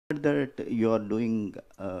that you are doing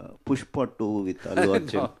Pushpa 2 with Allu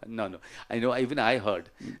Arjun. No. I know, even I heard.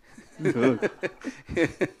 Good.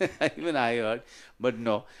 Even I heard. But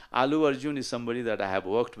no, Allu Arjun is somebody that I have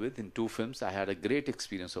worked with in two films. I had a great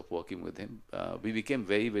experience of working with him. We became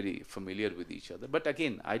very, very familiar with each other. But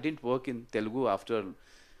again, I didn't work in Telugu after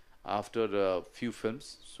a few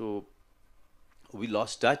films. So we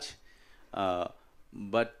lost touch.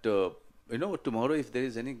 But tomorrow if there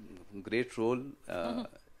is any great role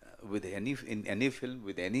with in any film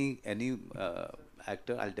with any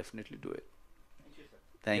actor, I'll definitely do it. Yeah,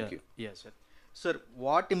 Thank you. yes, sir. Sir,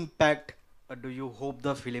 what impact do you hope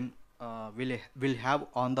the film will have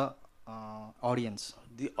on the audience?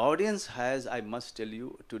 The audience has, I must tell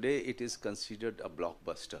you, today it is considered a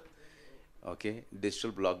blockbuster. Okay,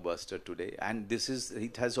 digital blockbuster today, and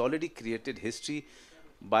it has already created history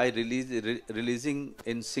by releasing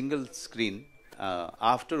in single screen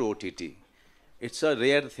after OTT. It's a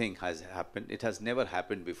rare thing has happened. It has never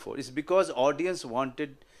happened before. It's because audience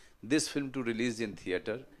wanted this film to release in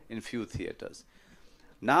theater, in few theaters.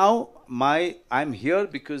 Now I'm here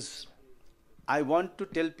because I want to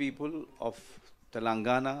tell people of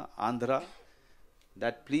Telangana, Andhra,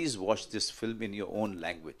 that please watch this film in your own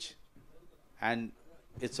language. And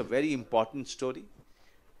it's a very important story,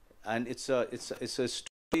 and it's a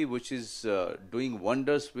story which is doing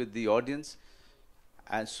wonders with the audience.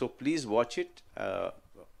 And so please watch it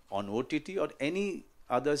on OTT or any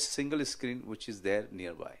other single screen which is there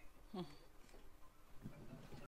nearby.